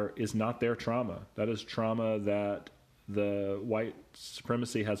community is not their trauma. That is trauma that the white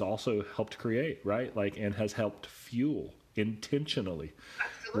supremacy has also helped create, right? Like, and has helped fuel intentionally.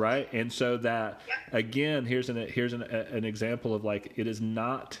 Absolutely. Right? And so that, again, here's an example of, like, it is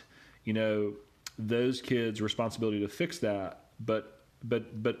not, those kids' responsibility to fix that, but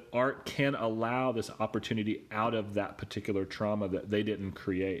art can allow this opportunity out of that particular trauma that they didn't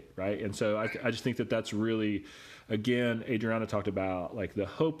create, right? And so I just think that that's really, again, Adrianna talked about, like, the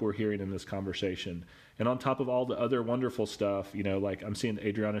hope we're hearing in this conversation. And on top of all the other wonderful stuff, like I'm seeing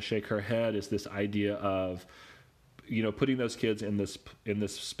Adrianna shake her head, is this idea of, putting those kids in this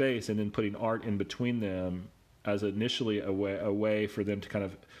space and then putting art in between them as initially a way for them to kind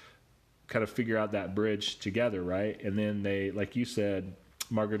of figure out that bridge together, right? And then they, like you said,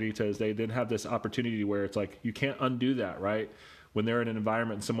 Margarita, they then have this opportunity where it's like, you can't undo that, right? When they're in an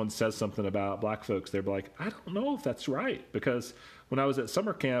environment and someone says something about Black folks, they're like, I don't know if that's right. Because when I was at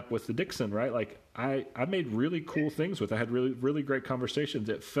summer camp with the Dixon, right, like I made really cool things I had really, really great conversations.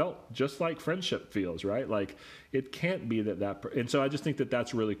 It felt just like friendship feels, right? Like, it can't be that. And so I just think that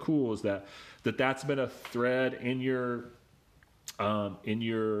that's really cool, is that's been a thread in your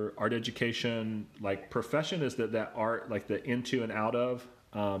art education, like, profession, is that art, like the into and out of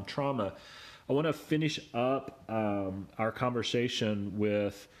trauma. I want to finish up our conversation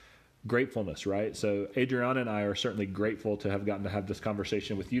with gratefulness, right? So Adrianna and I are certainly grateful to have gotten to have this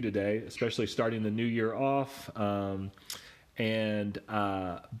conversation with you today, especially starting the new year off. But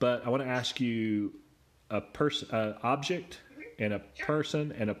I want to ask you an object and a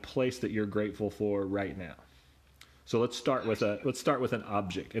person and a place that you're grateful for right now. So let's start with an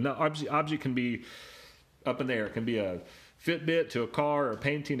object, and the object can be up in there. It can be a Fitbit to a car or a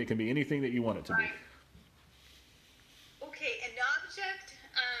painting. It can be anything that you want it to be. Okay, an object.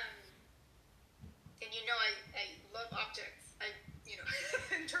 And I love objects. I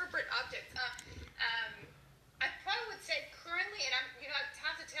interpret objects. I probably would say currently, and I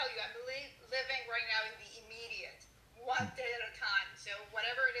have to tell you, I'm living right now in the immediate, one day at a time. So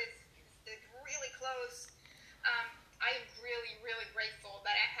whatever it is, it's really close. I am really, really grateful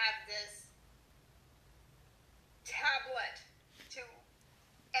that I have this tablet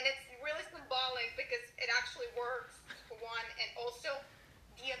and it's really symbolic because it actually works, for one, and also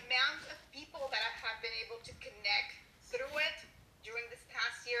the amount of people that I have been able to connect through it during this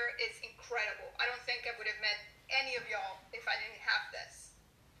past year is incredible. I don't think I would have met any of y'all if I didn't have this.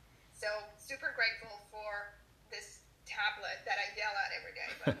 So super grateful for this tablet that I yell at every day,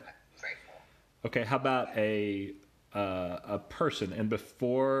 but I'm grateful. Okay, how about a person? And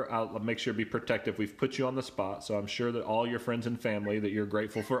before, I'll make sure to be protective. We've put you on the spot, so I'm sure that all your friends and family, that you're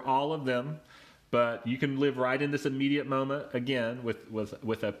grateful for all of them, but you can live right in this immediate moment again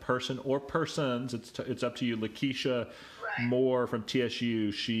with a person or persons. It's up to you. Lakeisha Moore from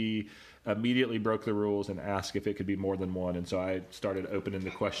TSU, she immediately broke the rules and asked if it could be more than one, and so I started opening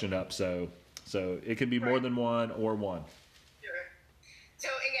the question up. So it can be more than one or one. So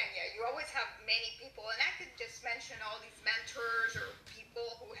again, you always have many people, and I could just mention all these mentors or people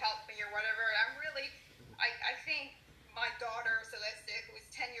who help me or whatever. I think my daughter, Celeste, who is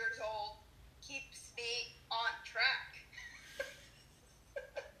 10 years old, keeps me on track.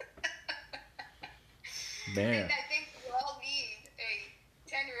 Man. And I think we all need a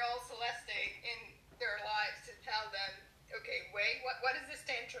 10-year-old Celeste in their lives to tell them, okay, wait, what is this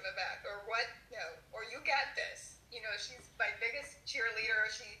tantrum about? Or what? No, or you got this. She's my biggest cheerleader.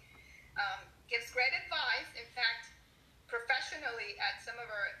 She gives great advice. In fact, professionally at some of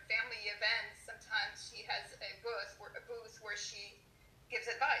our family events, sometimes she has a booth where she gives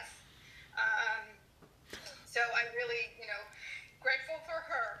advice. So I'm really, grateful for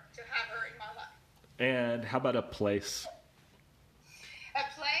her, to have her in my life. And how about a place? A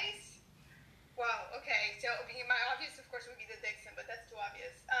place? Wow. Okay. So my obvious, of course, would be the Dixon, but that's too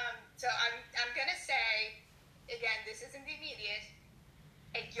obvious. So I'm gonna say, again, this isn't immediate.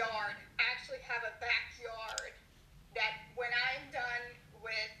 A yard. I actually have a backyard that when I'm done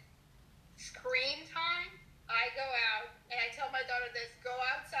with screen time, I go out and I tell my daughter this: go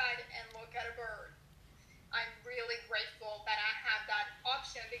outside and look at a bird. I'm really grateful that I have that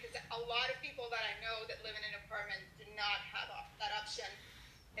option, because a lot of people that I know that live in an apartment do not have that option.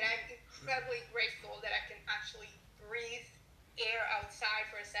 And I'm incredibly grateful that I can actually breathe air outside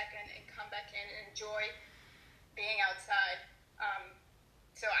for a second and come back in and enjoy being outside.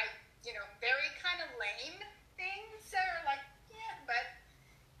 So I, very kind of lame things are like, yeah, but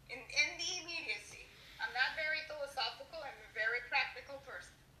in the immediacy, I'm not very philosophical. I'm a very practical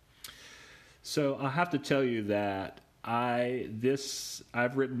person. So I have to tell you that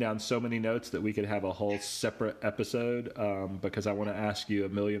I've written down so many notes that we could have a whole separate episode, because I want to ask you a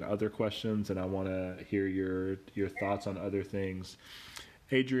million other questions and I want to hear your thoughts on other things.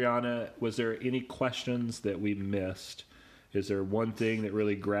 Adrianna, was there any questions that we missed? Is there one thing that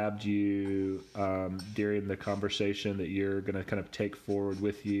really grabbed you during the conversation that you're going to kind of take forward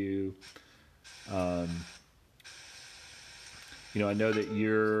with you? I know that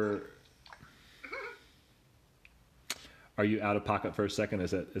you're. Are you out of pocket for a second?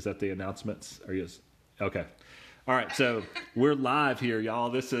 Is that the announcements? Are you? Okay. All right. So we're live here,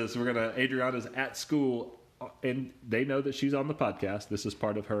 y'all. Adrianna's at school, and they know that she's on the podcast. This is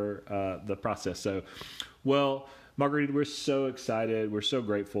part of her the process. So, well, Margarita, we're so excited. We're so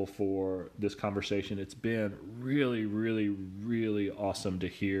grateful for this conversation. It's been really, really, really awesome to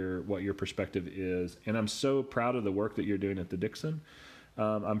hear what your perspective is, and I'm so proud of the work that you're doing at the Dixon.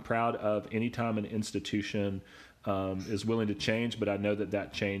 I'm proud of any time an institution is willing to change, but I know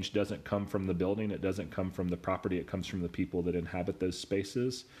that change doesn't come from the building. It doesn't come from the property. It comes from the people that inhabit those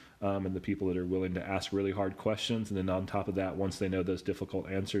spaces, and the people that are willing to ask really hard questions. And then on top of that, once they know those difficult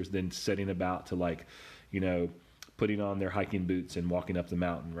answers, then setting about to putting on their hiking boots and walking up the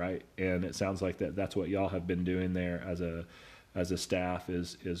mountain, right? And it sounds like that's what y'all have been doing there as a staff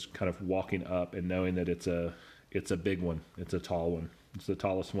is kind of walking up and knowing that it's a big one. It's a tall one. It's the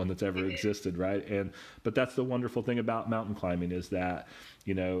tallest one that's ever existed, right? But that's the wonderful thing about mountain climbing is that,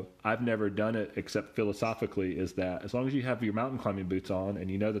 I've never done it except philosophically, is that as long as you have your mountain climbing boots on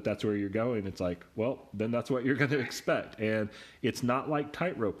and you know that that's where you're going, it's like, well, then that's what you're going to expect. And it's not like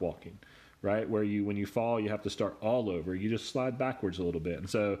tightrope walking, right? Where when you fall, you have to start all over. You just slide backwards a little bit. And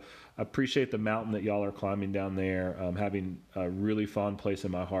so I appreciate the mountain that y'all are climbing down there, having a really fond place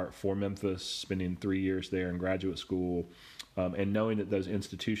in my heart for Memphis, spending 3 years there in graduate school, and knowing that those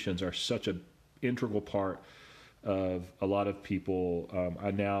institutions are such an integral part of a lot of people. I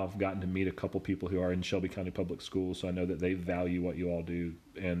now have gotten to meet a couple people who are in Shelby County Public Schools, so I know that they value what you all do,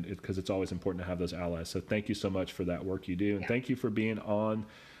 and because it's always important to have those allies. So thank you so much for that work you do, and thank you for being on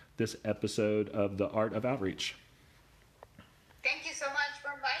this episode of The Art of Outreach. Thank you so much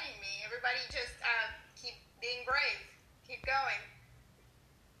for inviting me. Everybody just keep being brave. Keep going.